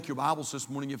Take your Bibles this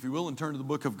morning, if you will, and turn to the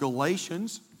book of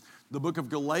Galatians. The book of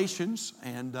Galatians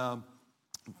and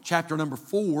chapter number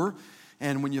 4.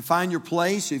 And when you find your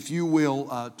place, if you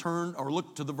will turn or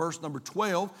look to the verse number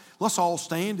 12. Let's all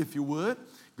stand, if you would.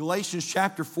 Galatians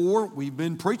chapter 4. We've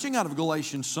been preaching out of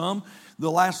Galatians some the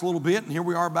last little bit, and here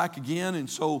we are back again. And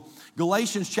so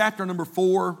Galatians chapter number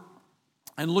 4,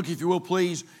 and look, if you will,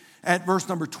 please, at verse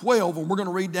number 12. And we're going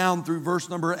to read down through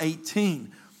verse number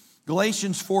 18.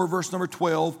 Galatians 4, verse number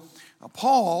 12,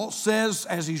 Paul says,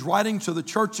 as he's writing to the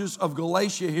churches of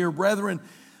Galatia here, "Brethren,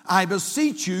 I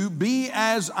beseech you, be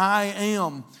as I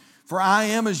am. For I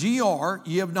am as ye are.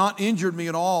 Ye have not injured me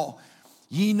at all.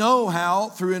 Ye know how,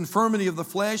 through infirmity of the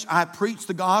flesh, I preached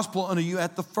the gospel unto you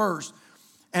at the first.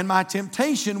 And my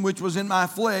temptation, which was in my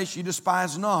flesh, ye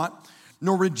despised not,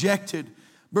 nor rejected,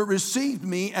 but received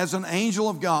me as an angel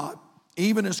of God,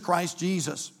 even as Christ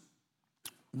Jesus.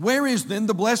 Where is then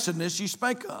the blessedness ye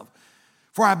spake of?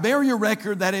 For I bear you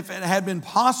record that if it had been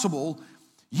possible,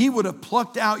 ye would have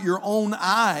plucked out your own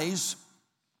eyes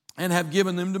and have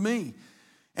given them to me.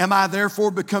 Am I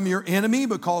therefore become your enemy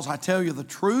because I tell you the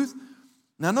truth?"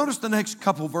 Now notice the next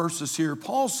couple verses here.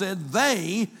 Paul said,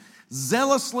 "They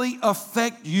zealously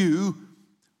affect you,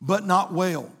 but not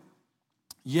well.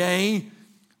 Yea,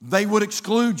 they would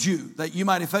exclude you, that you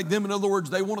might affect them." In other words,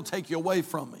 they want to take you away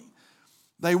from me.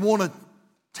 They want to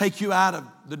take you out of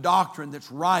the doctrine that's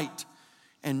right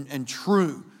and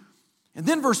true. And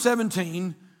then verse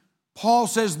 17, Paul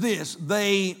says this,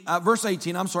 verse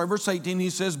 18, he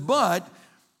says, "But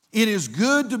it is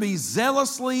good to be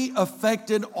zealously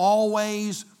affected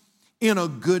always in a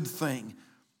good thing,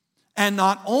 and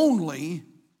not only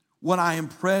when I am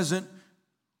present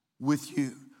with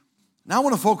you." Now I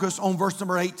want to focus on verse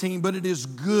number 18, "But it is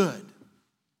good."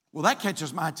 Well, that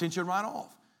catches my attention right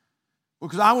off,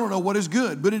 because I want to know what is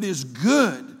good. But it is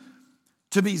good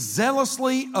to be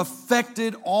zealously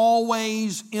affected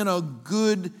always in a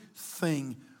good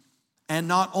thing, and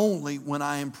not only when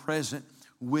I am present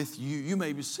with you. You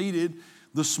may be seated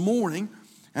this morning,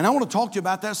 and I want to talk to you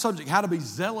about that subject, how to be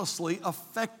zealously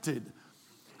affected.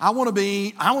 I want to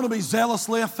be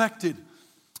zealously affected.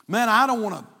 Man, I don't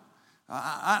want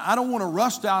to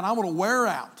rust out. I want to wear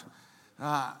out.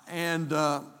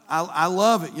 I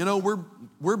love it. You know,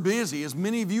 we're busy, as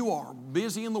many of you are,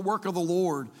 busy in the work of the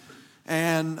Lord.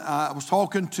 And I was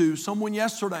talking to someone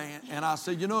yesterday, and I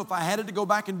said, you know, if I had it to go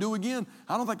back and do again,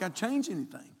 I don't think I'd change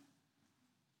anything.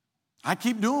 I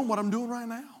keep doing what I'm doing right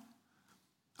now.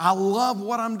 I love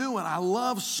what I'm doing. I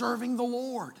love serving the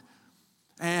Lord.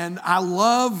 And I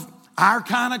love our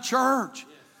kind of church.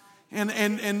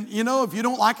 And you know, if you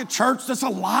don't like a church that's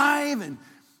alive, and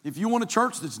if you want a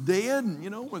church that's dead, and you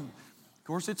know, of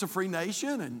course it's a free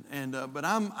nation, but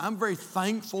I'm very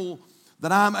thankful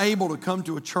that I'm able to come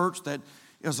to a church that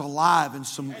is alive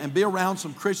and be around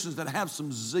some Christians that have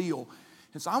some zeal.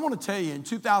 And so I want to tell you in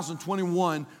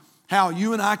 2021 how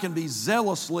you and I can be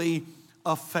zealously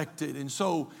affected. And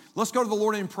so let's go to the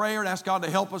Lord in prayer and ask God to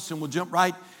help us, and we'll jump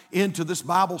right into this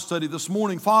Bible study this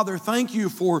morning. Father, thank you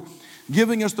for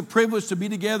giving us the privilege to be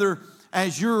together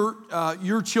as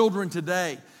your children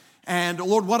today. And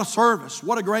Lord, what a service,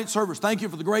 what a great service. Thank you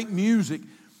for the great music.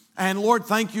 And Lord,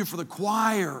 thank you for the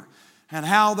choir and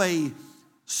how they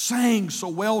sang so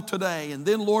well today. And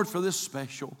then Lord, for this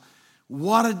special,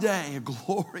 what a day, a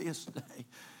glorious day.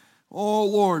 Oh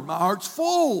Lord, my heart's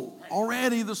full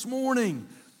already this morning.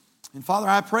 And Father,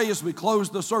 I pray as we close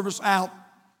the service out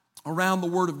around the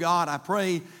Word of God, I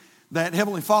pray that,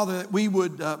 Heavenly Father, that we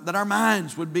would, that our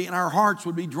minds would be and our hearts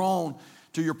would be drawn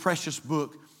to your precious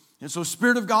book. And so,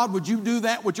 Spirit of God, would you do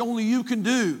that which only you can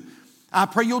do? I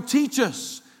pray you'll teach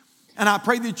us. And I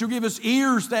pray that you'll give us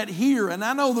ears that hear. And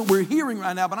I know that we're hearing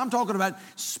right now, but I'm talking about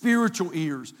spiritual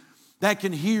ears that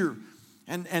can hear,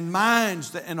 and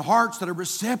minds and hearts that are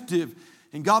receptive.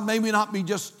 And God, may we not be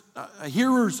just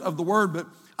hearers of the word, but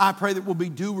I pray that we'll be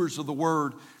doers of the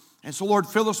word. And so, Lord,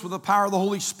 fill us with the power of the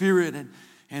Holy Spirit.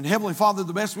 And Heavenly Father,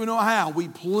 the best we know how, we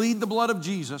plead the blood of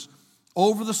Jesus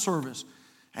over the service.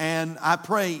 And I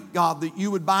pray, God, that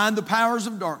you would bind the powers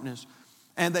of darkness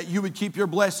and that you would keep your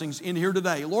blessings in here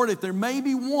today. Lord, if there may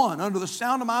be one under the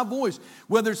sound of my voice,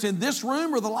 whether it's in this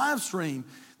room or the live stream,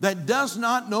 that does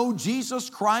not know Jesus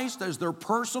Christ as their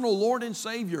personal Lord and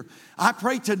Savior, I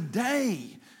pray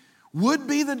today would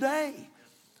be the day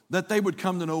that they would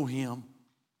come to know Him.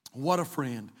 What a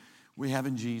friend we have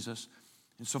in Jesus.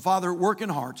 And so, Father, work in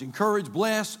hearts, encourage,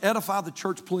 bless, edify the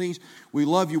church, please. We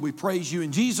love you. We praise you.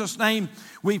 In Jesus' name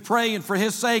we pray, and for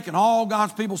His sake, and all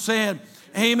God's people said,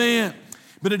 amen.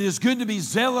 But it is good to be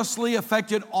zealously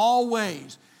affected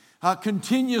always,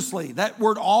 continuously. That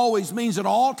word always means at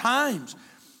all times.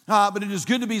 but it is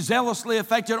good to be zealously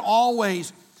affected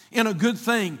always in a good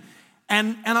thing.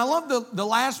 And I love the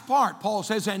last part. Paul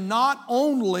says, and not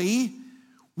only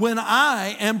when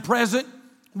I am present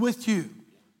with you.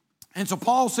 And so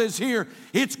Paul says here,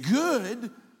 it's good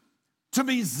to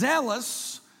be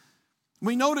zealous.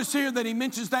 We notice here that he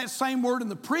mentions that same word in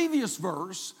the previous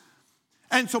verse.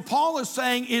 And so Paul is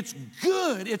saying it's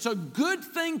good. It's a good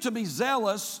thing to be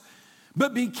zealous,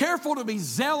 but be careful to be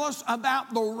zealous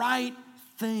about the right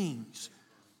things.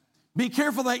 Be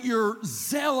careful that you're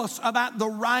zealous about the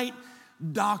right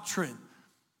doctrine.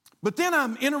 But then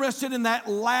I'm interested in that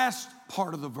last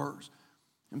part of the verse.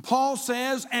 And Paul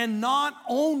says, and not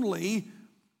only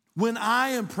when I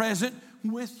am present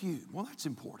with you. Well, that's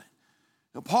important.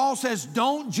 Now, Paul says,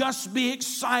 don't just be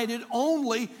excited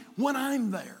only when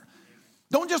I'm there.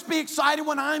 Don't just be excited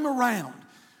when I'm around.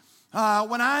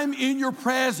 When I'm in your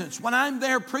presence, when I'm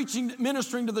there preaching,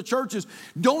 ministering to the churches.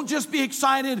 Don't just be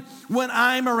excited when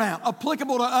I'm around.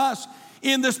 Applicable to us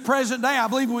in this present day, I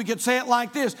believe we could say it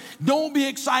like this. Don't be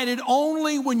excited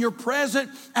only when you're present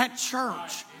at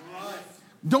church.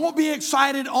 Don't be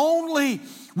excited only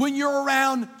when you're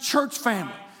around church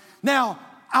family. Now,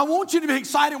 I want you to be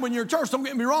excited when you're at church. Don't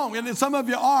get me wrong. And some of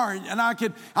you are. And I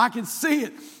can see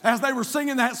it as they were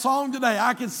singing that song today.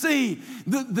 I can see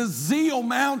the zeal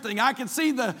mounting. I can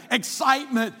see the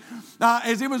excitement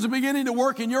as it was beginning to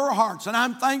work in your hearts. And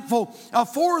I'm thankful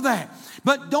for that.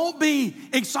 But don't be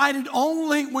excited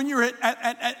only when you're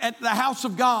at the house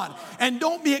of God. And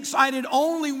don't be excited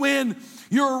only when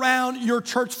you're around your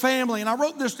church family. And I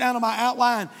wrote this down in my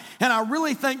outline, and I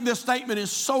really think this statement is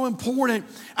so important.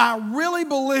 I really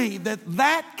believe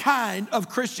that kind of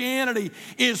Christianity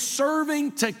is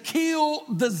serving to kill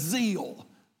the zeal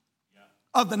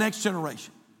of the next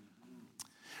generation.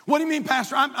 What do you mean,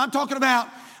 Pastor? I'm talking about,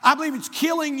 I believe it's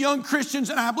killing young Christians,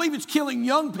 and I believe it's killing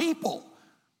young people.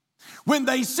 When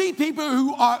they see people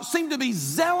who seem to be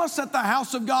zealous at the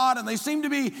house of God, and they seem to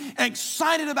be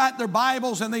excited about their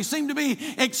Bibles, and they seem to be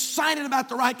excited about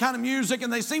the right kind of music,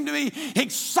 and they seem to be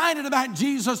excited about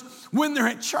Jesus when they're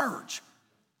at church.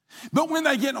 But when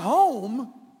they get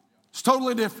home, it's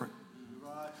totally different.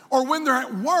 Or when they're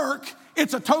at work,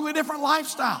 it's a totally different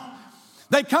lifestyle.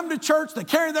 They come to church, they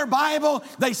carry their Bible,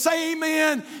 they say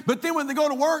amen, but then when they go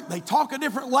to work, they talk a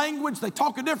different language, they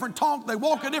talk a different talk, they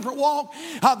walk a different walk.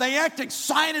 They act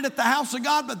excited at the house of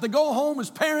God, but they go home as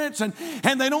parents and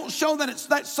they don't show that it's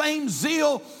that same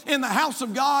zeal in the house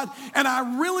of God. And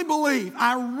I really believe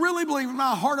in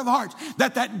my heart of hearts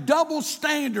that double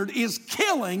standard is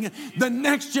killing the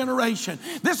next generation.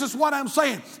 This is what I'm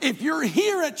saying. If you're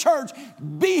here at church,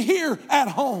 be here at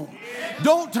home.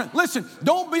 Don't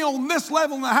be on this level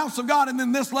in the house of God and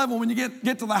then this level when you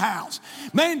get to the house.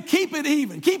 Man, keep it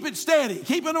even. Keep it steady.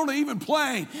 Keep it on an even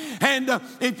plane. And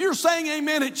if you're saying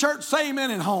amen at church, say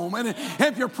amen at home. And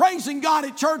if you're praising God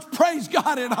at church, praise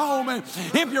God at home. And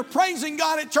if you're praising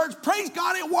God at church, praise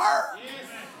God at work.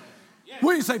 Yes.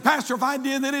 What do you say, Pastor, if I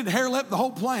did that, it'd hair-lip the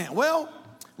whole plant. Well,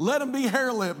 let him be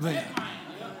hair-lip then.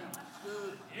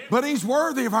 But he's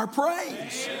worthy of our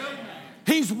praise.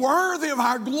 He's worthy of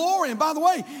our glory. And by the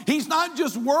way, he's not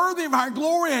just worthy of our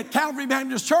glory at Calvary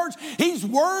Baptist Church. He's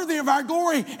worthy of our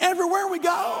glory everywhere we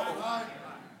go.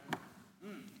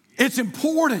 It's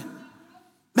important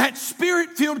that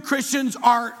Spirit-filled Christians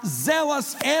are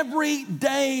zealous every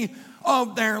day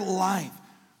of their life.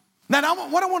 Now,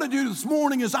 what I want to do this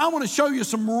morning is I want to show you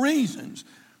some reasons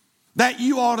that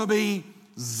you ought to be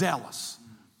zealous.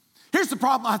 Here's the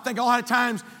problem. I think a lot of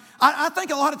times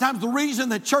the reason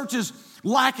that churches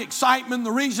lack excitement,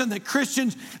 the reason that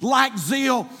Christians lack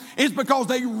zeal is because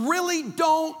they really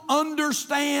don't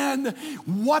understand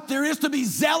what there is to be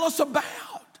zealous about.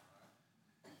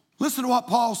 Listen to what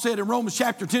Paul said in Romans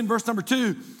chapter 10, verse number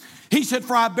 2. He said,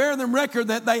 for I bear them record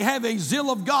that they have a zeal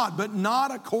of God, but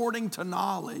not according to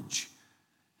knowledge.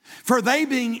 For they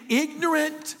being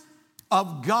ignorant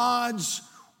of God's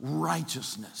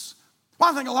righteousness.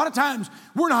 Well, I think a lot of times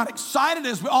we're not excited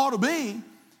as we ought to be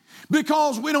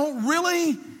because we don't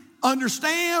really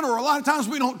understand, or a lot of times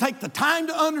we don't take the time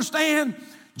to understand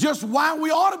just why we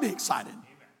ought to be excited.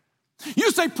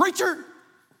 You say, preacher,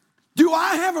 do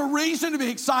I have a reason to be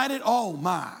excited? Oh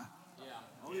my.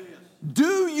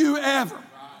 Do you ever?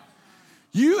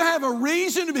 You have a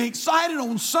reason to be excited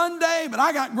on Sunday, but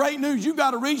I got great news. You've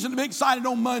got a reason to be excited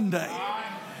on Monday.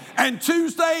 And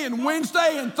Tuesday and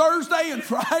Wednesday and Thursday and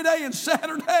Friday and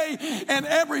Saturday and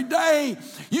every day.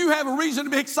 You have a reason to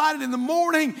be excited in the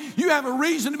morning. You have a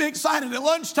reason to be excited at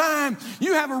lunchtime.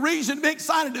 You have a reason to be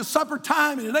excited at supper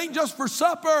time. And it ain't just for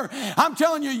supper. I'm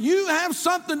telling you, you have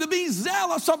something to be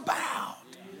zealous about.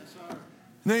 Yes, sir. And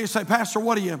then you say, Pastor,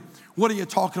 what do What are you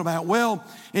talking about? Well,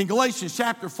 in Galatians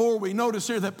chapter 4, we notice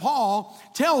here that Paul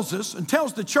tells us and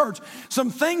tells the church some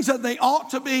things that they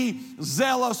ought to be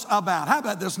zealous about. How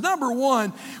about this? Number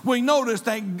one, we notice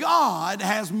that God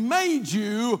has made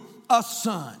you a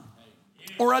son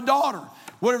or a daughter,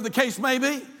 whatever the case may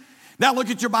be. Now look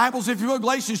at your Bibles, if you will,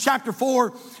 Galatians chapter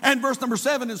 4 and verse number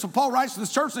 7. And so Paul writes to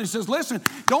this church and he says, listen,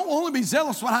 don't only be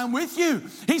zealous when I'm with you.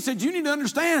 He said, you need to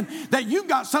understand that you've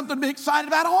got something to be excited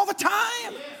about all the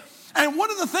time. And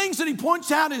one of the things that he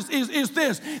points out is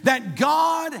this, that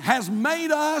God has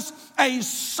made us a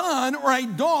son or a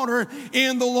daughter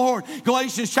in the Lord.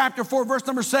 Galatians chapter 4, verse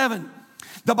number 7.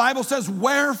 The Bible says,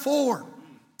 wherefore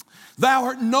thou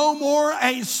art no more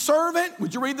a servant.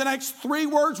 Would you read the next three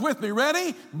words with me?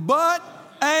 Ready? But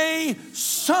a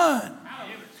son.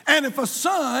 And if a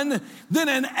son, then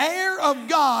an heir of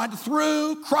God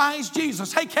through Christ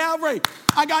Jesus. Hey, Calvary,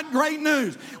 I got great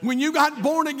news. When you got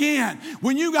born again,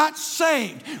 when you got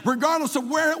saved, regardless of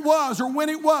where it was or when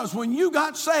it was, when you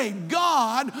got saved,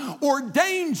 God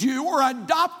ordained you or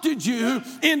adopted you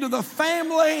into the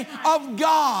family of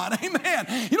God.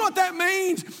 Amen. You know what that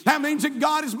means? That means that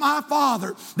God is my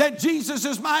Father, that Jesus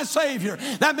is my Savior.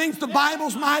 That means the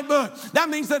Bible's my book. That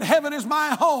means that heaven is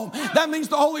my home. That means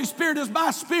the Holy Spirit is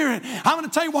my spirit. I'm going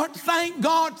to tell you what, thank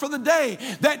God for the day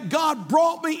that God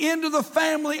brought me into the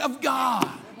family of God.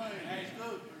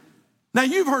 Now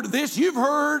you've heard of this. You've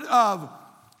heard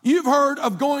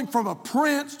of going from a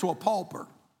prince to a pauper.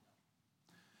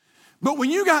 But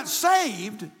when you got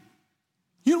saved,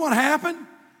 you know what happened?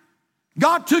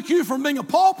 God took you from being a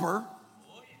pauper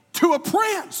to a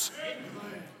prince.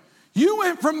 You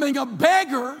went from being a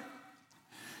beggar.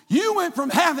 You went from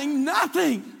having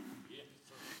nothing.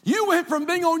 You went from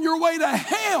being on your way to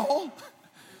hell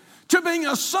to being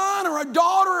a son or a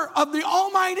daughter of the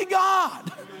Almighty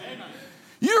God.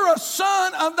 You're a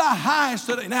son of the highest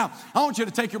today. Now, I want you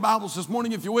to take your Bibles this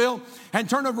morning, if you will, and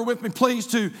turn over with me, please,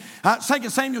 to 2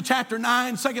 Samuel chapter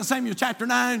 9. 2 Samuel chapter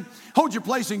 9. Hold your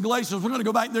place in Galatians. We're going to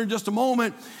go back there in just a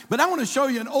moment. But I want to show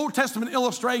you an Old Testament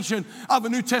illustration of a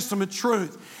New Testament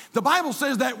truth. The Bible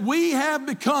says that we have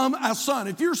become a son.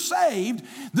 If you're saved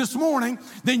this morning,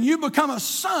 then you become a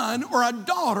son or a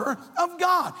daughter of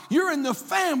God. You're in the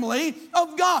family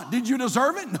of God. Did you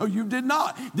deserve it? No, you did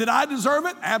not. Did I deserve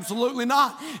it? Absolutely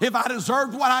not. If I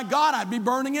deserved what I got, I'd be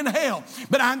burning in hell.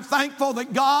 But I'm thankful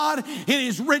that God, in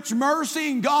His rich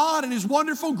mercy and God and His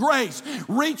wonderful grace,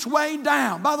 reached way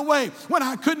down. By the way, when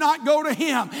I could not go to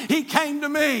Him, He came to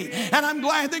me. And I'm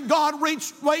glad that God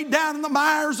reached way down in the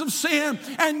mires of sin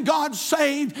and God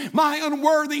saved my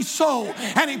unworthy soul.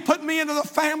 And He put me into the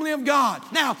family of God.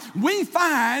 Now, we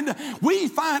find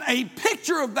a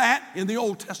picture of that in the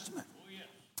Old Testament.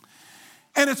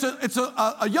 And it's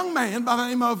a young man by the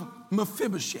name of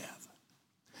Mephibosheth.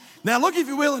 Now look, if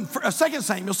you will, in 2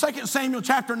 Samuel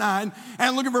chapter 9,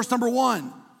 and look at verse number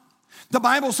 1. The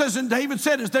Bible says, and David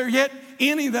said, is there yet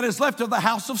any that is left of the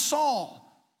house of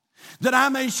Saul, that I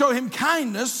may show him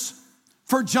kindness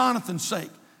for Jonathan's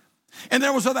sake? And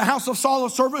there was of the house of Saul a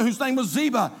servant whose name was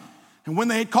Ziba. And when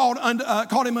they had called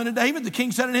him unto David, the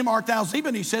king said unto him, art thou Ziba?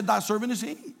 And he said, thy servant is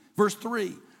he. Verse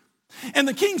 3. And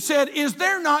the king said, is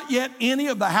there not yet any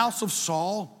of the house of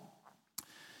Saul,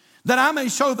 that I may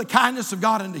show the kindness of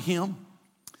God unto him?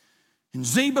 And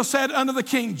Ziba said unto the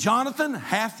king, Jonathan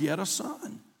hath yet a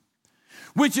son,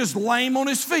 which is lame on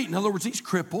his feet. In other words, he's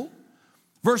crippled.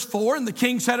 Verse 4, and the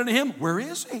king said unto him, where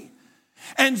is he?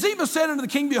 And Ziba said unto the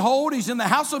king, behold, he's in the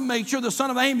house of Machir, the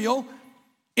son of Amiel,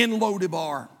 in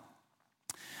Lodebar.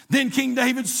 Then King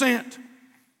David sent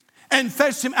and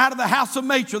fetched him out of the house of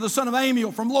Machir, the son of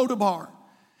Amiel, from Lodebar.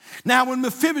 Now when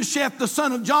Mephibosheth, the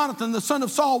son of Jonathan, the son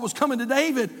of Saul, was coming to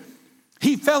David,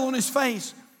 he fell on his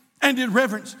face and did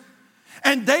reverence.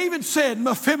 And David said,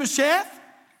 Mephibosheth?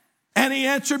 And he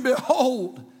answered,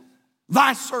 behold,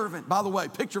 thy servant. By the way,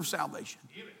 picture of salvation.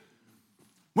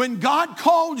 When God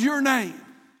called your name,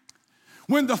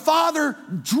 when the Father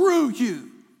drew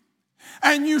you,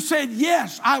 and you said,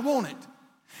 yes, I want it.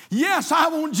 Yes, I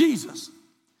want Jesus.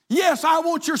 Yes, I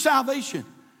want your salvation.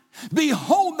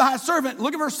 Behold thy servant.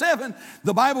 Look at verse 7.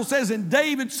 The Bible says, and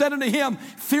David said unto him,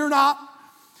 fear not,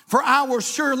 for I will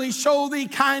surely show thee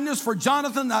kindness for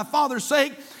Jonathan thy father's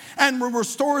sake, and will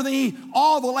restore thee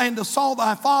all the land of Saul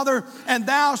thy father, and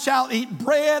thou shalt eat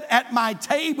bread at my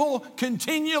table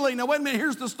continually. Now wait a minute,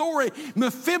 here's the story.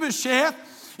 Mephibosheth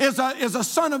is a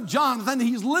son of Jonathan.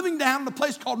 He's living down in a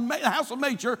place called the house of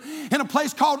Machir, in a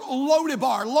place called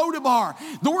Lodebar. Lodebar.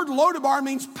 The word Lodebar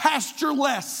means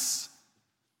pastureless.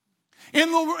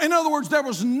 In other words, there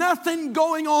was nothing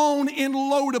going on in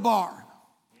Lodebar.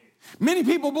 Many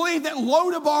people believe that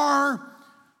Lodebar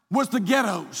was the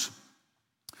ghettos.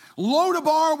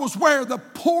 Lodabar was where the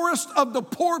poorest of the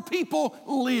poor people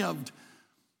lived.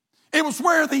 It was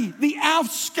where the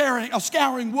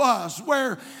outscouring was,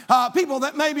 where people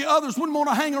that maybe others wouldn't want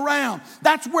to hang around.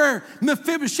 That's where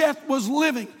Mephibosheth was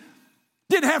living.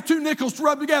 Didn't have 2 nickels to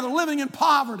rub together, living in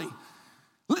poverty.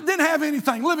 Didn't have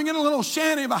anything, living in a little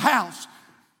shanty of a house.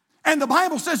 And the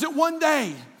Bible says that one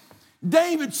day,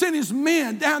 David sent his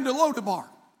men down to Lodabar.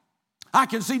 I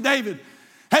can see David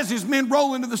as his men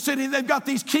roll into the city. They've got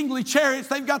these kingly chariots.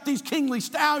 They've got these kingly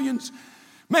stallions.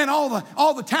 Man, all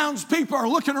the townspeople are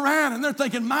looking around and they're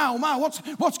thinking, my, oh my,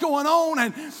 what's going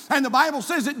on? And the Bible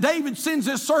says that David sends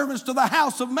his servants to the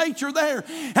house of Machir there.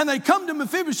 And they come to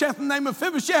Mephibosheth and they,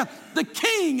 Mephibosheth, the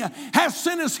king has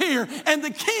sent us here. And the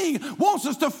king wants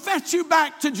us to fetch you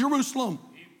back to Jerusalem.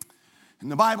 And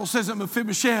the Bible says that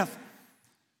Mephibosheth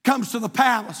comes to the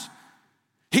palace.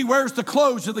 He wears the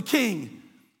clothes of the king.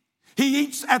 He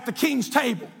eats at the king's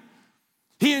table.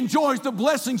 He enjoys the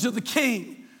blessings of the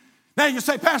king. Now you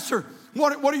say, Pastor,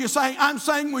 what are you saying? I'm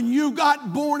saying when you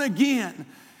got born again,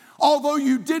 although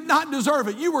you did not deserve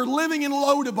it, you were living in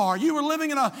Lodabar. You were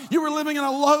living in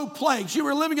a low place. You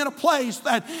were living in a place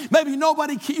that maybe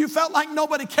you felt like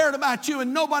nobody cared about you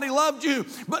and nobody loved you.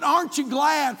 But aren't you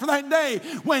glad for that day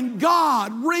when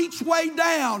God reached way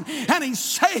down and he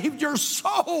saved your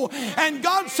soul? And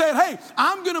God said, hey,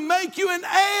 I'm going to make you an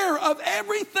heir of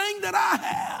everything that I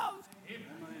have.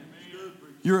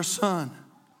 You're a son.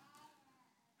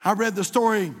 I read the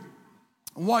story,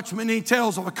 Watchman Nee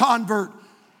tells of a convert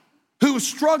who was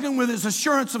struggling with his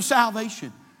assurance of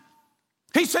salvation.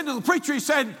 He said to the preacher, he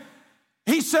said,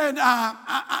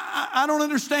 I don't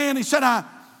understand. He said,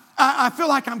 I feel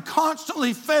like I'm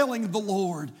constantly failing the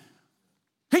Lord.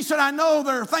 He said, I know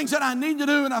there are things that I need to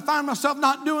do and I find myself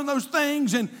not doing those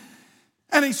things. And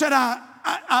he said,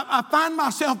 I find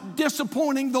myself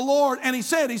disappointing the Lord. And he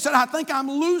said, I think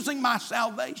I'm losing my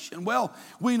salvation. Well,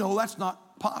 we know that's not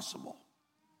possible.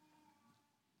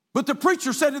 But the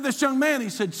preacher said to this young man, he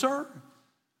said, sir,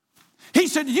 he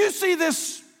said, do you see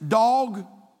this dog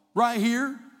right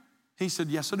here? He said,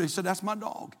 yes, I do. He said, that's my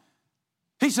dog.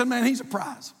 He said, man, he's a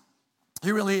prize.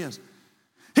 He really is.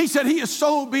 He said, he is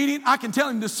so obedient. I can tell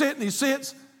him to sit and he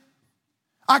sits.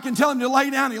 I can tell him to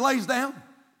lay down, he lays down.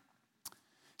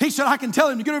 He said, I can tell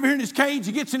him to get over here in his cage.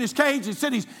 He gets in his cage. He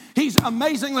said he's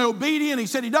amazingly obedient. He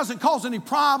said he doesn't cause any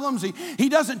problems. He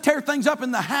doesn't tear things up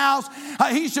in the house.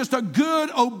 He's just a good,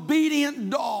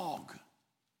 obedient dog.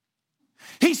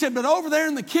 He said, but over there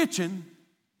in the kitchen,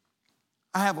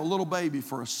 I have a little baby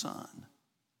for a son.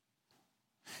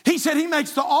 He said he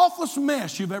makes the awfulest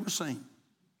mess you've ever seen.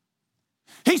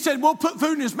 He said, we'll put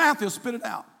food in his mouth, he'll spit it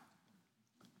out.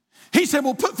 He said,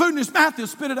 we'll put food in his mouth, he'll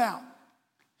spit it out.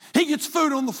 He gets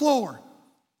food on the floor.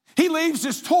 He leaves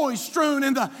his toys strewn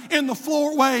in the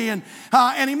floorway,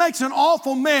 and he makes an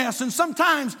awful mess. And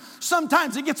sometimes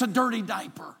he gets a dirty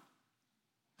diaper.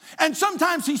 And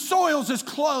sometimes he soils his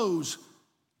clothes.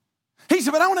 He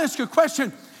said, but I want to ask you a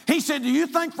question. He said, do you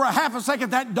think for a half a second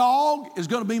that dog is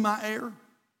going to be my heir?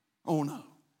 Oh, no.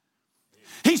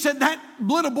 He said, that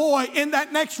little boy in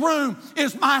that next room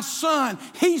is my son.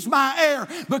 He's my heir.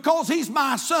 Because he's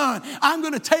my son, I'm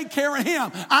going to take care of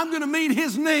him. I'm going to meet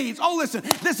his needs. Oh, listen,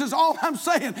 this is all I'm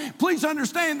saying. Please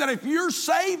understand that if you're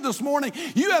saved this morning,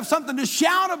 you have something to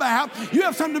shout about. You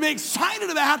have something to be excited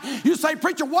about. You say,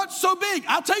 preacher, what's so big?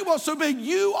 I'll tell you what's so big.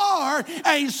 You are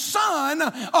a son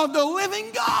of the living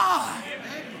God.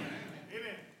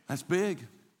 Amen. That's big.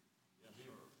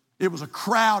 It was a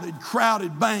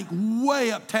crowded bank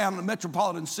way uptown in the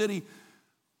metropolitan city.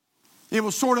 It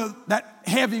was sort of that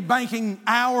heavy banking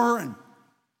hour.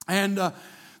 And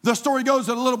the story goes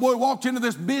that a little boy walked into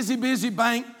this busy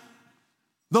bank.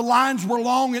 The lines were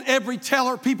long at every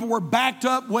teller. People were backed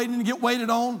up waiting to get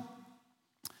waited on.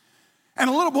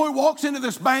 And a little boy walks into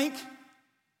this bank.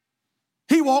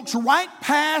 He walks right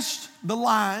past the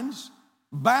lines,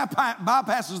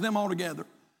 bypasses them altogether.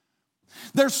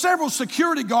 There's several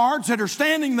security guards that are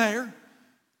standing there.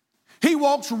 He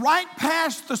walks right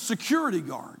past the security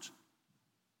guards.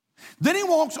 Then he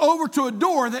walks over to a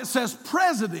door that says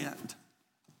president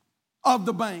of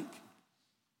the bank.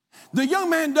 The young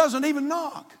man doesn't even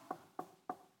knock.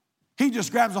 He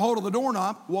just grabs a hold of the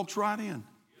doorknob, walks right in,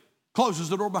 closes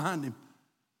the door behind him.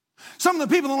 Some of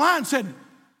the people in the line said,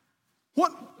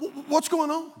 what's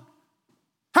going on?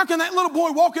 How can that little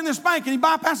boy walk in this bank and he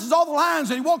bypasses all the lines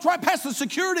and he walks right past the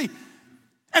security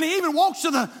And he even walks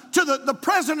to the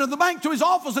president of the bank, to his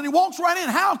office, and he walks right in.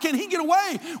 How can he get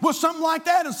away with something like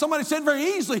that? And somebody said very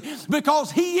easily,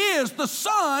 because he is the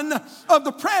son of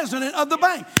the president of the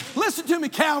bank. Listen to me,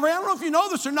 Calvary. I don't know if you know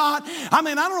this or not. I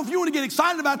don't know if you want to get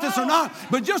excited about this or not,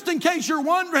 but just in case you're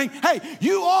wondering, hey,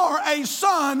 you are a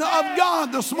son of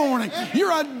God this morning.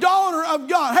 You're a daughter of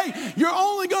God. Hey, you're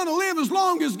only going to live as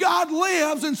long as God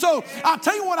lives. And so I'll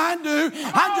tell you what I do.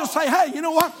 I just say, hey, you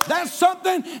know what? That's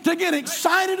something to get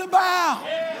excited about.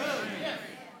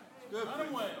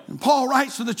 And Paul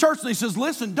writes to the church and he says,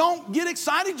 listen, don't get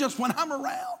excited just when I'm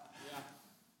around.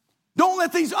 Don't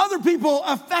let these other people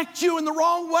affect you in the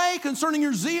wrong way concerning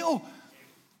your zeal.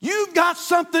 You've got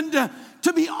something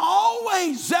to be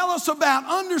always zealous about.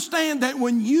 Understand that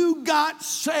when you got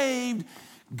saved,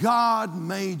 God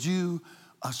made you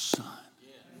a son.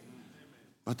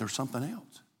 But there's something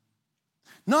else.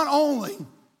 Not only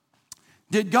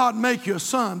did God make you a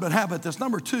son, but how about this?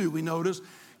 Number 2, we notice,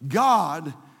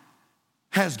 God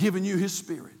has given you his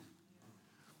Spirit.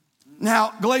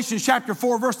 Now, Galatians chapter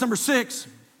 4, verse number 6.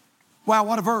 Wow,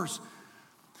 what a verse.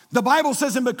 The Bible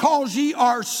says, and because ye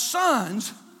are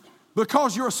sons,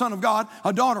 because you're a son of God,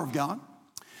 a daughter of God,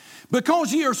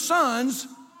 because ye are sons,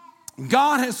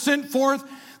 God has sent forth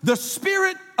the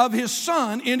Spirit of his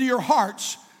Son into your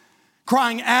hearts,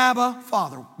 crying, Abba,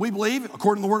 Father. We believe,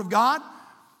 according to the Word of God,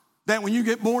 that when you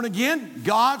get born again,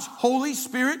 God's Holy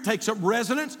Spirit takes up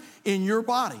residence in your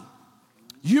body.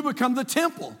 You become the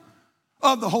temple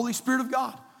of the Holy Spirit of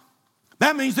God.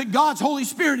 That means that God's Holy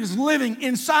Spirit is living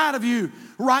inside of you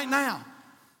right now.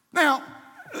 Now,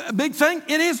 a big thing,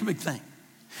 it is a big thing.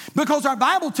 Because our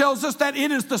Bible tells us that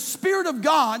it is the Spirit of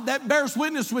God that bears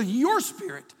witness with your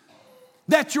spirit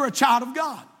that you're a child of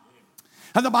God.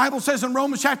 And the Bible says in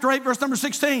Romans chapter 8, verse number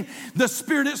 16, the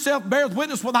Spirit itself bears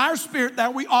witness with our spirit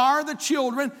that we are the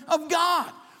children of God.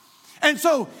 And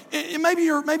so maybe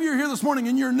you're here this morning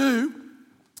and you're new,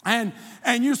 and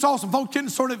you saw some folks getting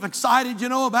sort of excited,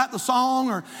 about the song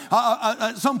or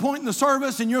at some point in the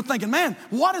service, and you're thinking, man,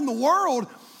 what in the world?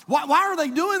 Why are they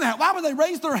doing that? Why would they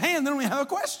raise their hand? Then we have a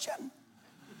question.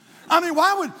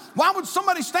 Why would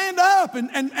somebody stand up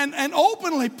and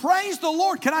openly praise the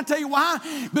Lord? Can I tell you why?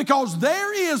 Because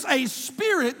there is a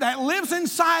spirit that lives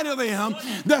inside of them,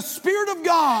 the Spirit of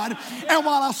God. And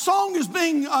while a song is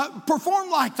being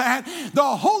performed like that, the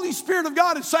Holy Spirit of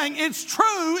God is saying, it's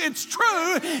true, it's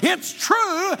true, it's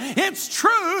true, it's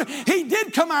true. He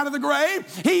did come out of the grave.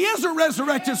 He is a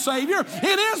resurrected Savior.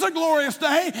 It is a glorious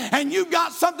day, and you've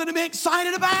got something to be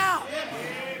excited about.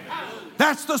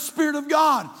 That's the Spirit of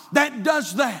God that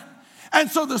does that.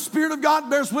 And so the Spirit of God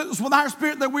bears witness with our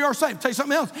spirit that we are saved. I'll tell you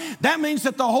something else. That means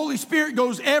that the Holy Spirit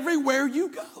goes everywhere you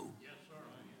go.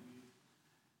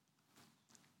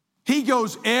 He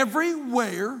goes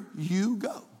everywhere you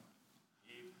go.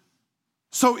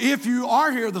 So if you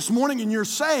are here this morning and you're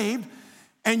saved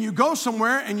and you go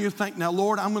somewhere and you think, now,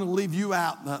 Lord, I'm going to leave you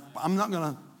out.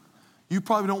 You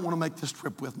probably don't want to make this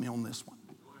trip with me on this one.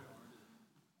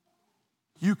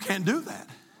 You can't do that.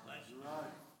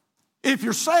 If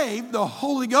you're saved, the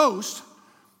Holy Ghost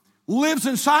lives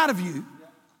inside of you,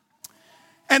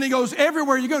 and he goes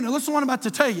everywhere you go. Now listen to what I'm about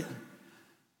to tell you.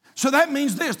 So that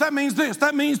means this, that means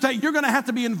that you're going to have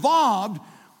to be involved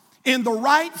in the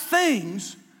right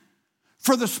things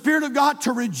for the Spirit of God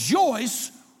to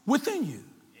rejoice within you.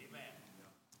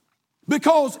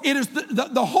 Because it is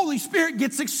the Holy Spirit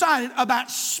gets excited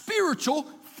about spiritual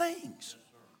things.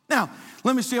 Now,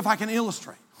 let me see if I can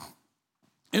illustrate.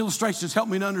 Illustrations help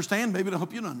me to understand. Maybe it'll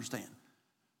help you to understand.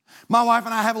 My wife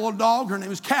and I have a little dog. Her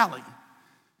name is Callie.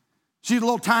 She's a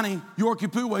little tiny Yorkie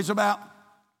Poo, weighs about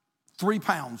 3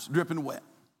 pounds, dripping wet.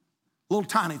 Little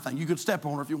tiny thing. You could step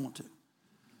on her if you want to.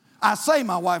 I say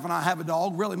my wife and I have a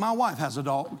dog. Really, my wife has a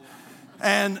dog.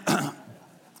 And,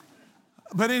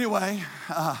 but anyway,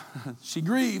 she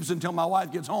grieves until my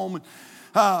wife gets home.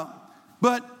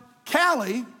 But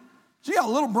Callie, she got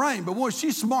a little brain, but boy,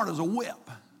 she's smart as a whip.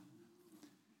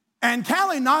 And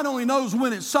Callie not only knows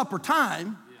when it's supper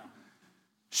time,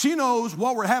 she knows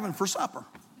what we're having for supper.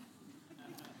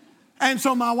 And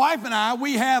so my wife and I,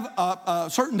 we have a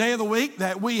certain day of the week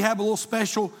that we have a little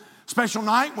special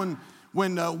night when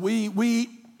we eat,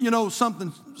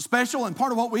 something special. And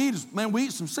part of what we eat is, man, we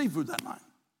eat some seafood that night.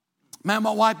 Man,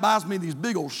 my wife buys me these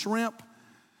big old shrimp.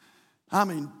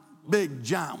 Big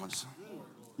giant ones.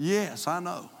 Yes, I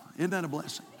know. Isn't that a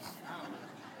blessing?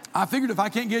 I figured if I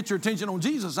can't get your attention on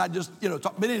Jesus, I'd just,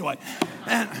 talk. But anyway,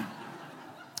 and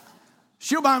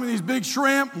she'll buy me these big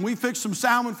shrimp, and we fix some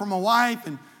salmon for my wife,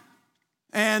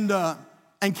 and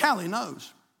Callie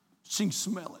knows. She can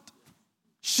smell it.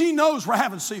 She knows we're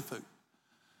having seafood.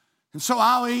 And so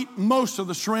I'll eat most of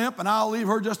the shrimp, and I'll leave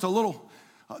her just a little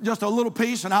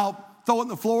piece, and I'll throw it on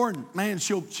the floor, and man,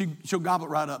 she'll gobble it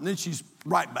right up, and then she's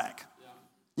right back.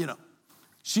 You know,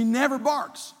 she never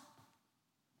barks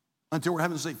until we're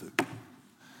having seafood.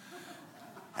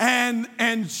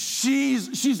 And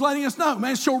she's letting us know,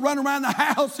 man, she'll run around the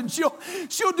house and she'll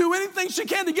do anything she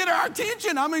can to get our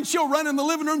attention. I mean, she'll run in the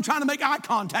living room trying to make eye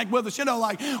contact with us, you know,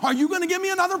 like, are you going to give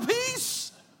me another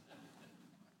piece?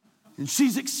 And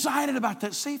she's excited about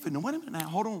that seafood. Now, wait a minute now,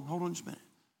 hold on just a minute.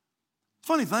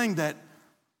 Funny thing that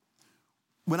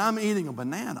when I'm eating a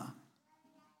banana,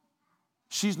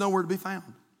 she's nowhere to be found.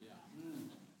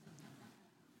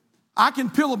 I can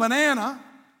peel a banana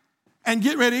and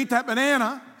get ready to eat that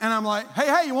banana, and I'm like,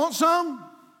 hey, you want some?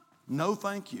 No,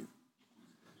 thank you.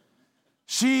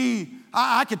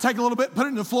 I could take a little bit, put it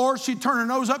in the floor, she'd turn her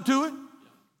nose up to it.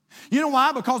 You know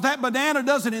why? Because that banana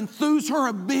doesn't enthuse her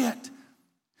a bit.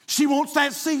 She wants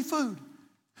that seafood.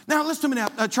 Now, listen to me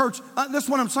now, church, this is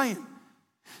what I'm saying.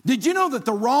 Did you know that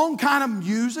the wrong kind of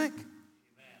music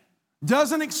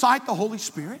doesn't excite the Holy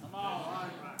Spirit?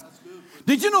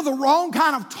 Did you know the wrong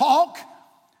kind of talk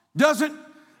doesn't,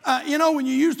 when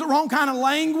you use the wrong kind of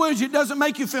language, it doesn't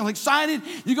make you feel excited.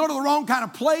 You go to the wrong kind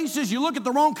of places. You look at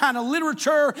the wrong kind of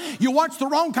literature. You watch the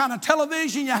wrong kind of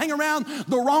television. You hang around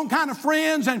the wrong kind of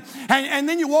friends. And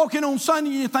then you walk in on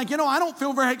Sunday and you think, I don't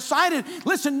feel very excited.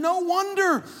 Listen, no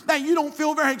wonder that you don't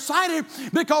feel very excited,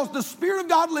 because the Spirit of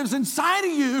God lives inside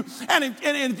of you. And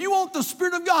if you want the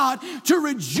Spirit of God to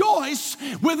rejoice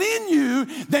within you,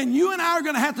 then you and I are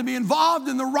going to have to be involved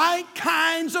in the right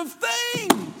kinds of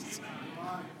things.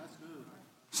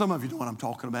 Some of you know what I'm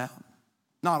talking about.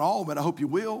 Not all, but I hope you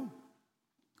will.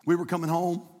 We were coming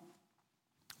home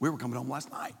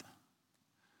last night.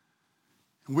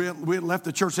 We had left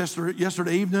the church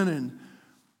yesterday evening,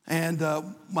 and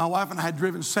my wife and I had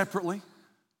driven separately.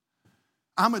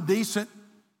 I'm a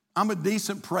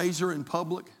decent praiser in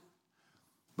public,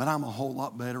 but I'm a whole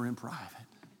lot better in private.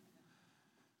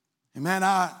 And man,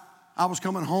 I was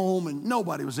coming home, and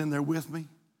nobody was in there with me.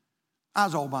 I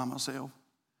was all by myself.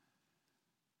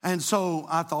 And so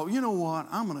I thought, you know what?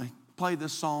 I'm going to play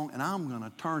this song, and I'm going to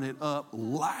turn it up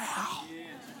loud.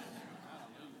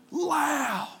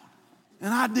 Loud.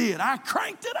 And I did. I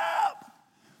cranked it up.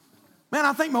 Man,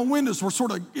 I think my windows were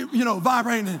sort of,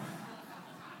 vibrating.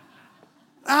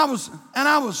 I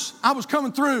was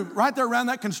coming through right there around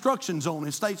that construction zone in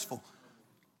Statesville.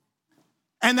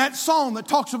 And that song that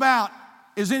talks about,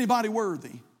 is anybody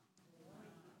worthy?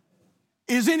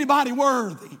 Is anybody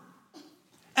worthy?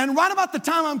 And right about the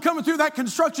time I'm coming through that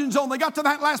construction zone, they got to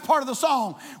that last part of the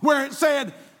song where it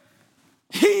said,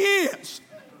 He is.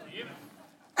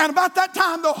 And about that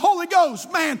time, the Holy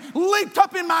Ghost, man, leaped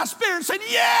up in my spirit and said,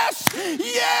 yes,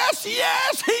 yes,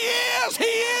 yes, He is, He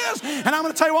is. And I'm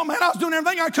going to tell you what, man, I was doing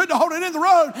everything I could to hold it in the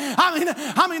road.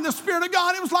 I mean, the Spirit of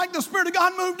God, it was like the Spirit of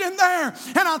God moved in there.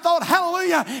 And I thought,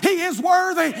 hallelujah, He is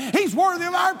worthy. He's worthy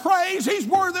of our praise. He's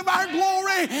worthy of our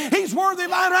glory. He's worthy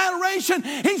of our adoration.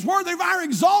 He's worthy of our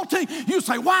exalting. You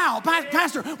say, wow,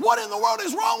 Pastor, what in the world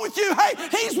is wrong with you? Hey,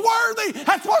 He's worthy.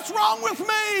 That's what's wrong with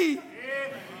me.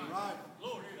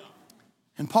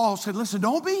 And Paul said, listen,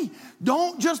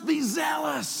 don't just be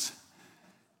zealous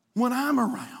when I'm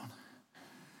around.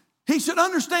 He said,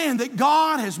 understand that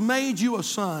God has made you a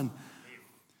son,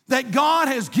 that God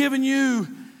has given you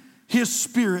His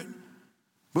Spirit.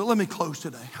 But let me close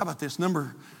today. How about this?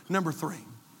 Number 3.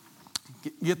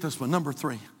 Get this one. Number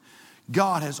 3.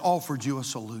 God has offered you a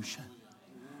solution.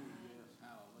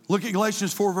 Look at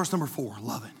Galatians 4, verse number 4.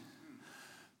 Love it.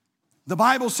 The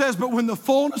Bible says, but when the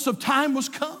fullness of time was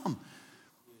come,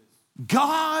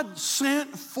 God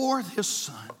sent forth His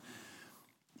Son,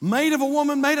 made of a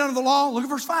woman, made under the law. Look at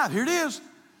verse 5. Here it is.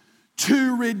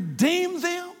 To redeem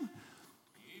them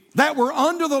that were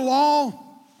under the law,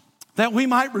 that we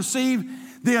might receive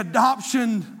the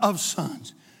adoption of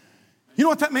sons. You know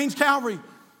what that means, Calvary?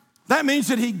 That means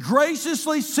that He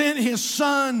graciously sent His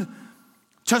Son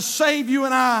to save you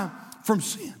and I from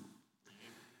sin.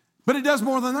 But it does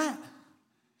more than that.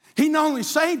 He not only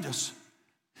saved us,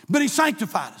 but He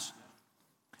sanctified us.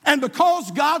 And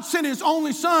because God sent His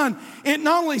only Son, it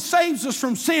not only saves us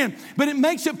from sin, but it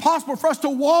makes it possible for us to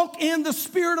walk in the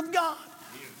Spirit of God.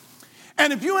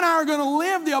 And if you and I are going to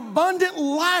live the abundant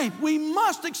life, we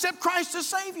must accept Christ as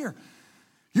Savior.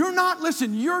 You're not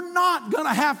going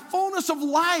to have fullness of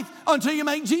life until you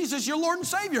make Jesus your Lord and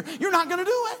Savior. You're not going to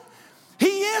do it.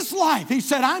 He is life. He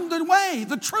said, I'm the way,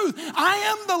 the truth. I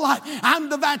am the life. I'm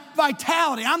the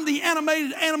vitality. I'm the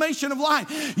animation of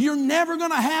life. You're never going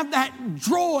to have that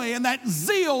joy and that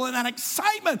zeal and that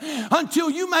excitement until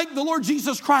you make the Lord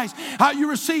Jesus Christ, you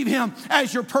receive Him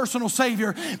as your personal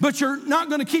Savior. But you're not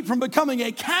going to keep from becoming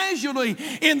a casualty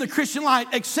in the Christian life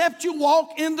except you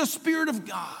walk in the Spirit of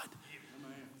God.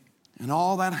 And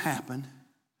all that happened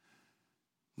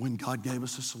when God gave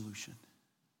us a solution.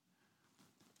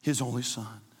 His only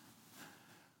Son.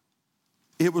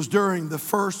 It was during the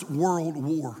First World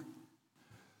War.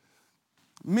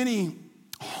 Many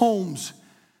homes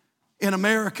in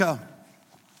America,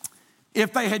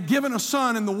 if they had given a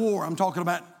son in the war, I'm talking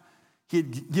about he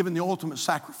had given the ultimate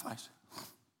sacrifice,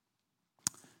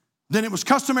 then it was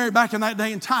customary back in that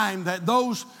day and time that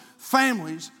those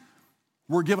families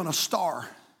were given a star.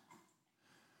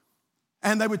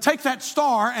 And they would take that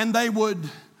star and they would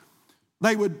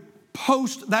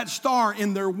post that star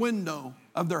in their window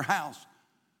of their house.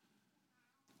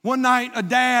 One night, a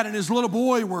dad and his little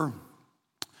boy were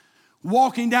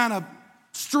walking down a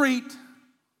street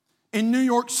in New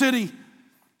York City,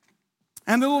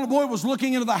 and the little boy was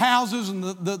looking into the houses and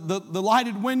the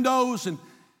lighted windows, and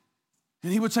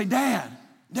he would say, Dad,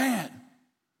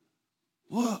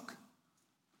 look,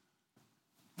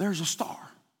 there's a star.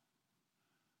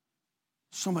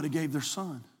 Somebody gave their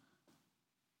son.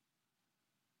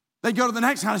 They'd go to the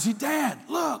next house and say, Dad,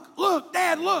 look,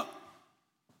 Dad, look.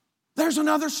 There's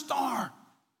another star.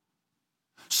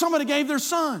 Somebody gave their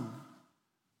son.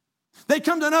 They'd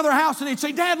come to another house and they'd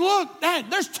say, Dad, look,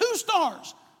 Dad, there's 2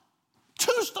 stars.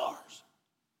 2 stars.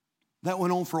 That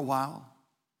went on for a while.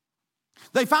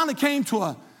 They finally came to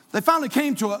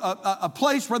a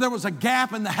place where there was a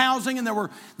gap in the housing, and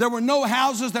there were no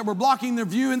houses that were blocking their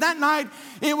view. And that night,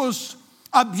 it was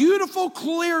a beautiful,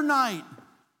 clear night.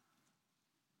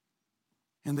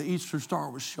 And the Easter star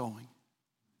was showing.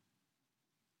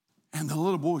 And the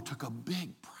little boy took a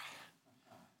big breath.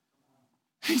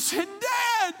 He said,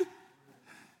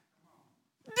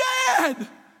 Dad,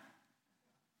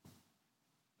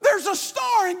 there's a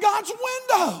star in God's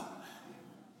window.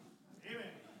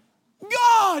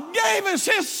 God gave us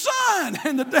His Son.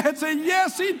 And the dad said,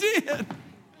 yes, He did.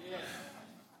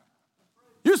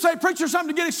 You say, preacher,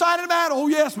 something to get excited about? Oh,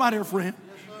 yes, my dear friend.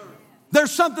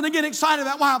 There's something to get excited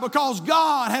about. Why? Because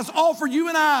God has offered you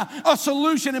and I a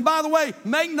solution. And by the way,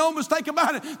 make no mistake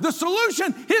about it, the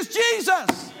solution is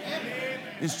Jesus. Amen.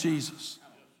 It's Jesus.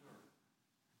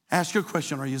 Ask you a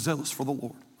question. Are you zealous for the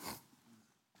Lord?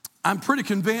 I'm pretty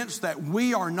convinced that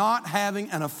we are not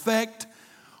having an effect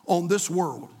on this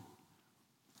world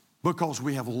because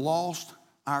we have lost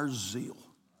our zeal.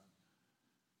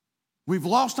 We've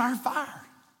lost our fire.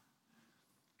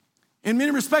 In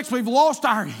many respects, we've lost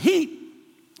our heat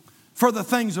for the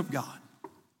things of God.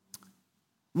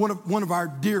 One of our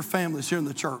dear families here in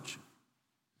the church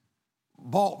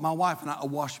bought my wife and I a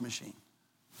washing machine.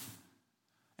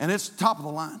 And it's top of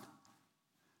the line.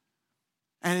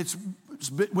 And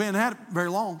we hadn't had it very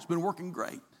long. It's been working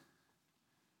great.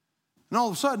 And all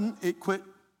of a sudden, it quit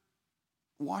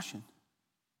washing.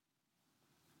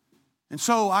 And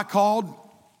so I called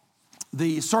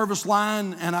the service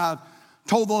line and I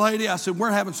told the lady, I said, we're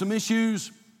having some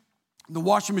issues. The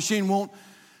washing machine won't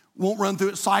run through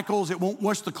its cycles. It won't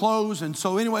wash the clothes. And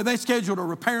so anyway, they scheduled a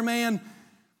repairman.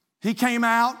 He came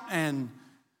out and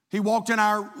he walked in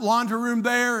our laundry room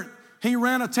there. He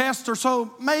ran a test or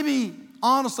so, maybe,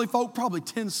 honestly, folk, probably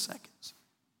 10 seconds.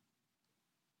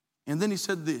 And then he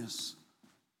said this,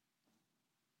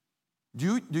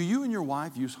 do you and your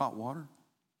wife use hot water?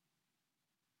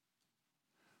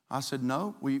 I said,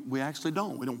 no, we actually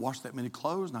don't. We don't wash that many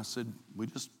clothes. And I said, we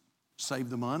just save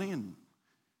the money and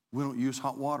we don't use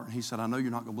hot water. And he said, I know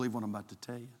you're not going to believe what I'm about to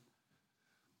tell you.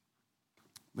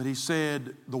 But he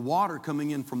said, the water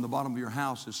coming in from the bottom of your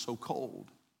house is so cold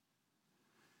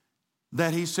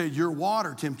that he said, your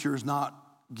water temperature is not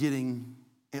getting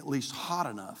at least hot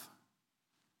enough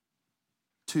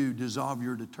to dissolve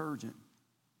your detergent.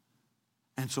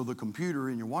 And so the computer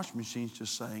in your washing machine is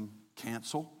just saying,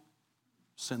 cancel,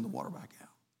 send the water back out.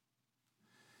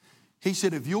 He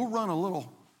said, if you'll run a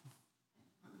little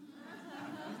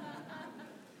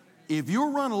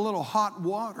hot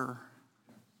water,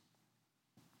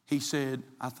 he said,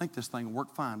 I think this thing will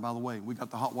work fine. By the way, we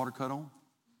got the hot water cut on.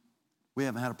 We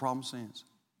haven't had a problem since.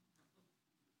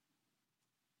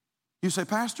 You say,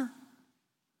 Pastor,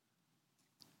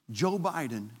 Joe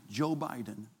Biden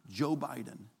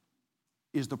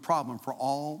is the problem of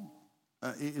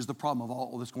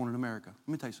all that's going on in America.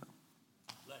 Let me tell you something.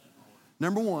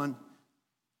 Number one,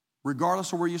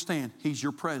 regardless of where you stand, he's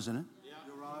your president.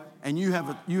 And you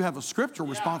have a scriptural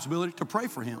responsibility to pray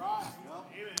for him.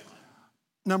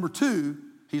 Number two,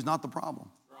 he's not the problem.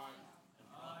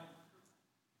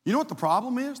 You know what the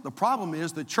problem is? The problem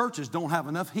is that churches don't have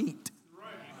enough heat.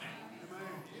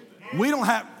 We don't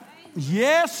have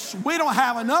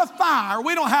enough fire.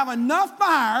 We don't have enough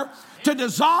fire to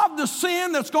dissolve the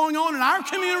sin that's going on in our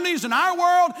communities, in our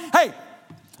world. Hey,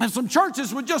 and some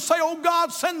churches would just say, oh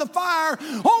God, send the fire.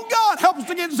 Oh God, help us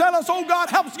to get zealous. Oh God,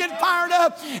 help us to get fired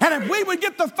up. And if we would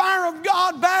get the fire of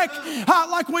God back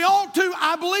like we ought to,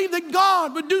 I believe that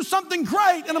God would do something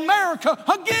great in America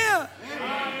again.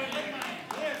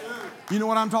 You know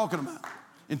what I'm talking about.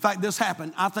 In fact, this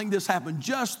happened. I think this happened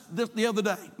just the other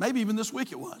day. Maybe even this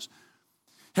week it was.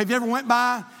 Have you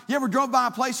ever drove by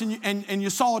a place and you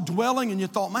saw a dwelling and you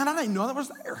thought, man, I didn't know that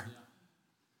was there.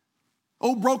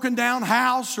 Old broken down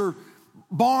house or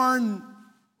barn,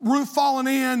 roof falling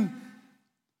in.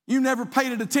 You never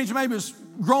paid it attention. Maybe it's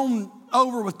grown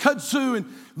over with kudzu and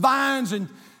vines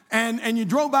and you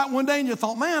drove by one day and you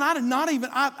thought, man,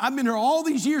 I've been here all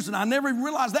these years and I never even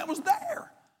realized that was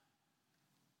there.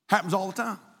 Happens all the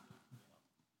time.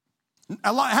 It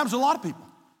happens to a lot of people.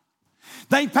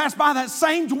 They pass by that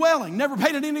same dwelling, never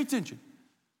paid it any attention.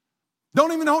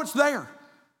 Don't even know it's there.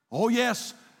 Oh,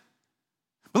 yes.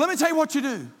 But let me tell you what you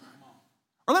do.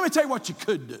 Or let me tell you what you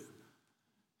could do.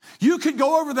 You could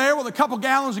go over there with a couple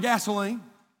gallons of gasoline.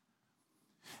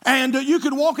 And you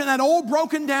could walk in that old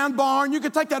broken down barn. You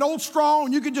could take that old straw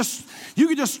and you could just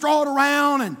straw it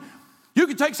around. And you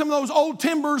could take some of those old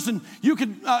timbers and you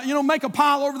could make a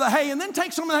pile over the hay and then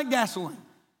take some of that gasoline.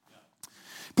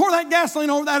 Pour that gasoline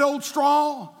over that old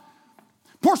straw.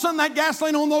 Pour some of that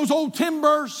gasoline on those old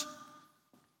timbers.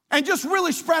 And just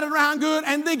really spread it around good.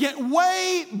 And then get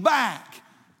way back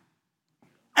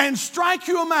and strike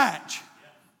you a match.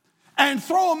 And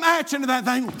throw a match into that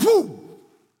thing. Whoo!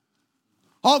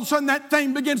 All of a sudden that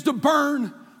thing begins to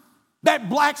burn. That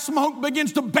black smoke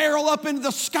begins to barrel up into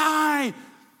the sky.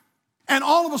 And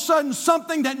all of a sudden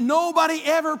something that nobody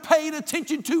ever paid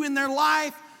attention to in their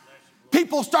life,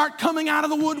 people start coming out of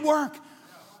the woodwork.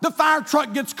 The fire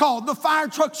truck gets called. The fire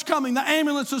truck's coming. The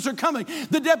ambulances are coming.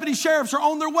 The deputy sheriffs are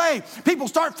on their way. People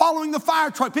start following the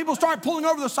fire truck. People start pulling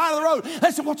over the side of the road.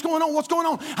 They say, what's going on? What's going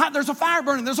on? There's a fire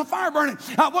burning. There's a fire burning.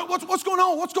 What's going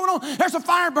on? What's going on? There's a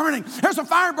fire burning. There's a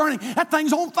fire burning. That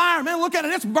thing's on fire. Man, look at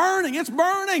it. It's burning. It's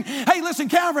burning. Hey, listen,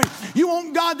 Calvary, you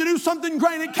want God to do something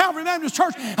great at Calvary Baptist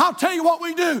Church? I'll tell you what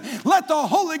we do. Let the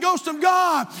Holy Ghost of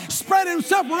God spread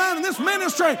himself around in this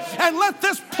ministry and let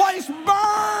this place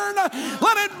burn.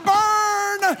 Let it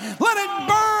burn. Let it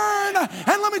burn.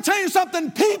 And let me tell you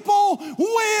something. People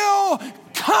will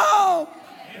come.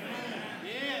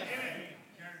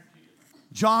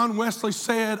 John Wesley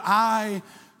said, I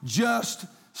just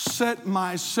set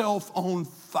myself on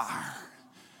fire.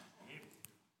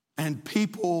 And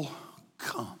people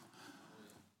come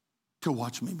to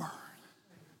watch me burn.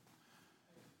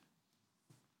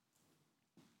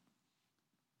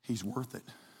 He's worth it.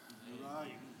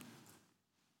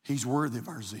 He's worthy of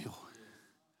our zeal.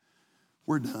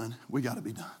 We're done. We got to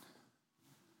be done.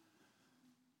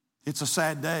 It's a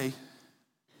sad day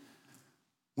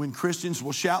when Christians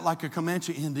will shout like a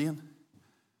Comanche Indian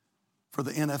for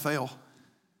the NFL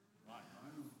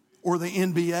or the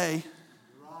NBA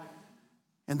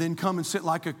and then come and sit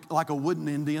like a wooden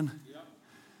Indian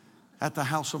at the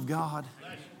house of God.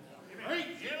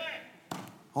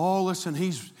 Oh, listen,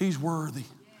 he's worthy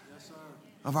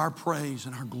of our praise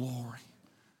and our glory.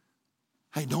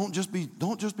 Hey, don't just be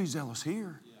zealous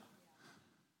here.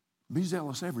 Be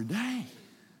zealous every day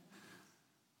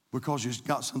because you've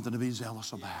got something to be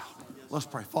zealous about. Let's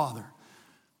pray. Father,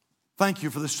 thank you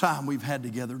for this time we've had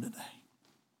together today.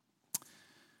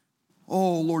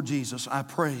 Oh, Lord Jesus, I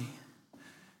pray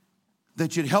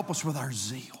that you'd help us with our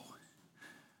zeal.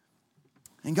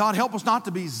 And God, help us not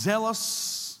to be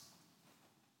zealous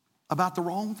about the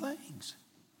wrong things.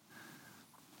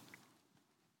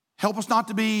 Help us not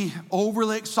to be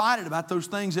overly excited about those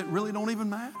things that really don't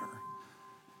even matter.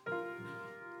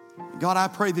 God, I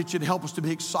pray that you'd help us to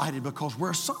be excited because we're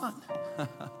a son.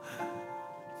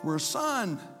 We're a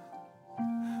son.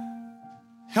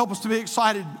 Help us to be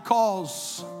excited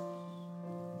because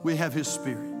we have his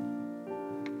Spirit.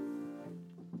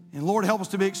 And Lord, help us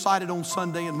to be excited on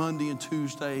Sunday and Monday and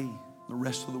Tuesday, the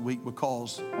rest of the week,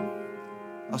 because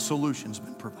a solution's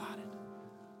been provided.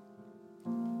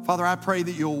 Father, I pray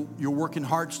that you'll work in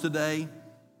hearts today.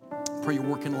 Pray you'll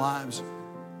work in lives.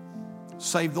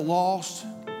 Save the lost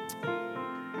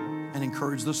and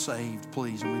encourage the saved,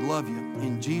 please. And we love you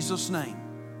in Jesus' name.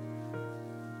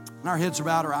 And our heads are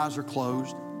bowed, our eyes are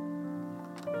closed.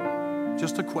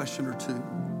 Just a question or two.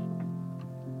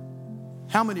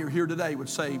 How many are here today would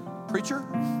say, preacher,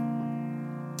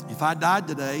 if I died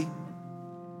today,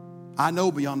 I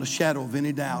know beyond a shadow of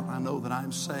any doubt, I know that I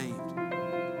am saved.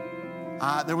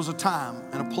 There was a time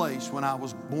and a place when I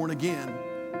was born again,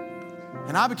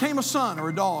 and I became a son or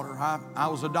a daughter. I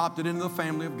was adopted into the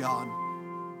family of God.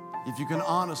 If you can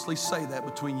honestly say that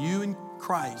between you and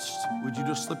Christ, would you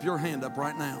just slip your hand up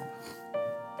right now?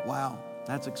 Wow,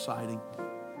 that's exciting.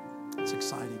 It's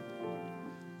exciting.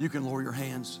 You can lower your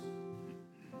hands.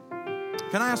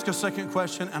 Can I ask a second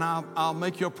question? And I'll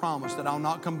make you a promise that I'll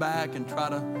not come back and try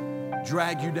to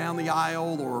drag you down the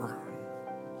aisle, or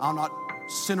I'll not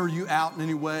center you out in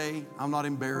any way. I'll not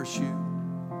embarrass you.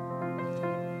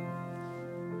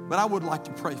 But I would like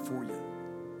to pray for you.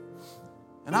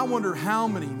 And I wonder how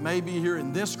many may be here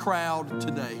in this crowd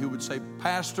today who would say,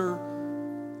 Pastor,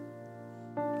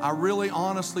 I really,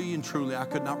 honestly, and truly, I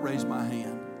could not raise my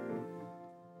hand.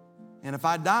 And if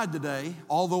I died today,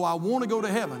 although I want to go to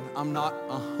heaven, I'm not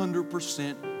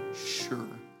 100% sure.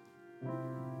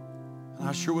 And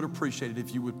I sure would appreciate it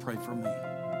if you would pray for me.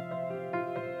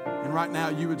 And right now,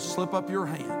 you would slip up your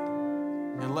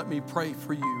hand and let me pray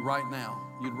for you right now.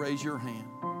 You'd raise your hand.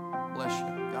 Bless you.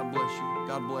 God bless you.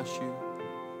 God bless you.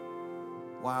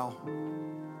 Wow.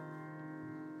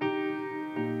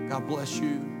 God bless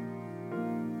you.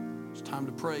 It's time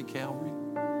to pray, Calvary.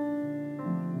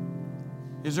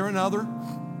 Is there another?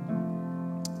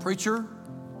 Preacher,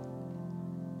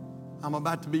 I'm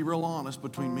about to be real honest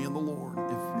between me and the Lord.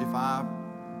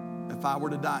 If I were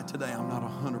to die today, I'm not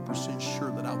 100% sure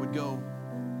that I would go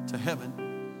to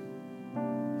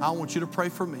heaven. I want you to pray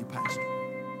for me, Pastor.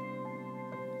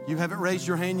 You haven't raised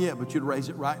your hand yet, but you'd raise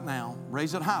it right now.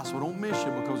 Raise it high so I don't miss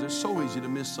you, because it's so easy to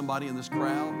miss somebody in this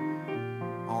crowd.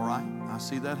 All right, I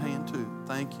see that hand too.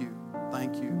 Thank you.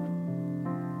 Thank you.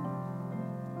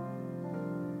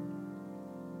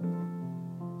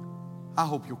 I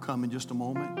hope you'll come in just a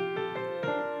moment.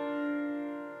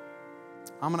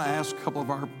 I'm going to ask a couple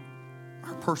of our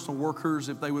personal workers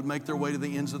if they would make their way to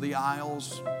the ends of the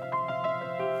aisles.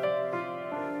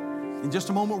 In just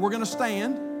a moment, we're going to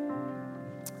stand.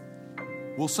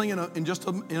 We'll sing in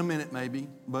a minute maybe,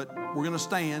 but we're going to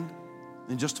stand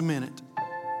in just a minute.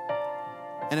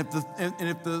 And if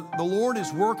the Lord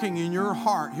is working in your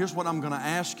heart, here's what I'm going to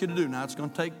ask you to do. Now, it's going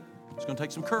to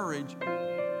take some courage.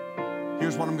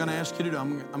 Here's what I'm going to ask you to do.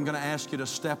 I'm going to ask you to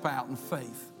step out in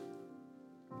faith.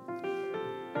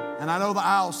 And I know the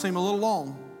aisles seem a little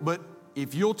long, but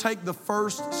if you'll take the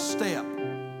first step,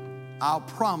 I'll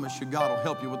promise you God will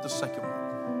help you with the second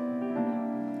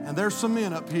one. And there's some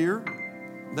men up here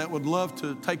that would love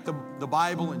to take the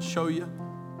Bible and show you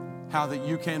how that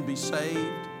you can be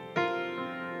saved.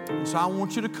 And so I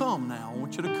want you to come now. I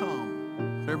want you to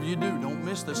come. Whatever you do, don't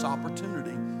miss this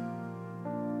opportunity.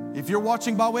 If you're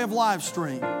watching by way of live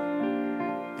stream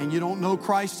and you don't know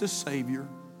Christ as Savior,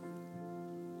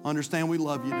 understand we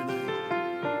love you today.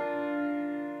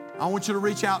 I want you to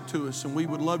reach out to us, and we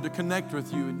would love to connect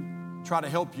with you and try to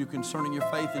help you concerning your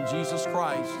faith in Jesus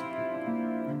Christ.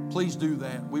 Please do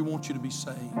that. We want you to be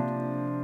saved.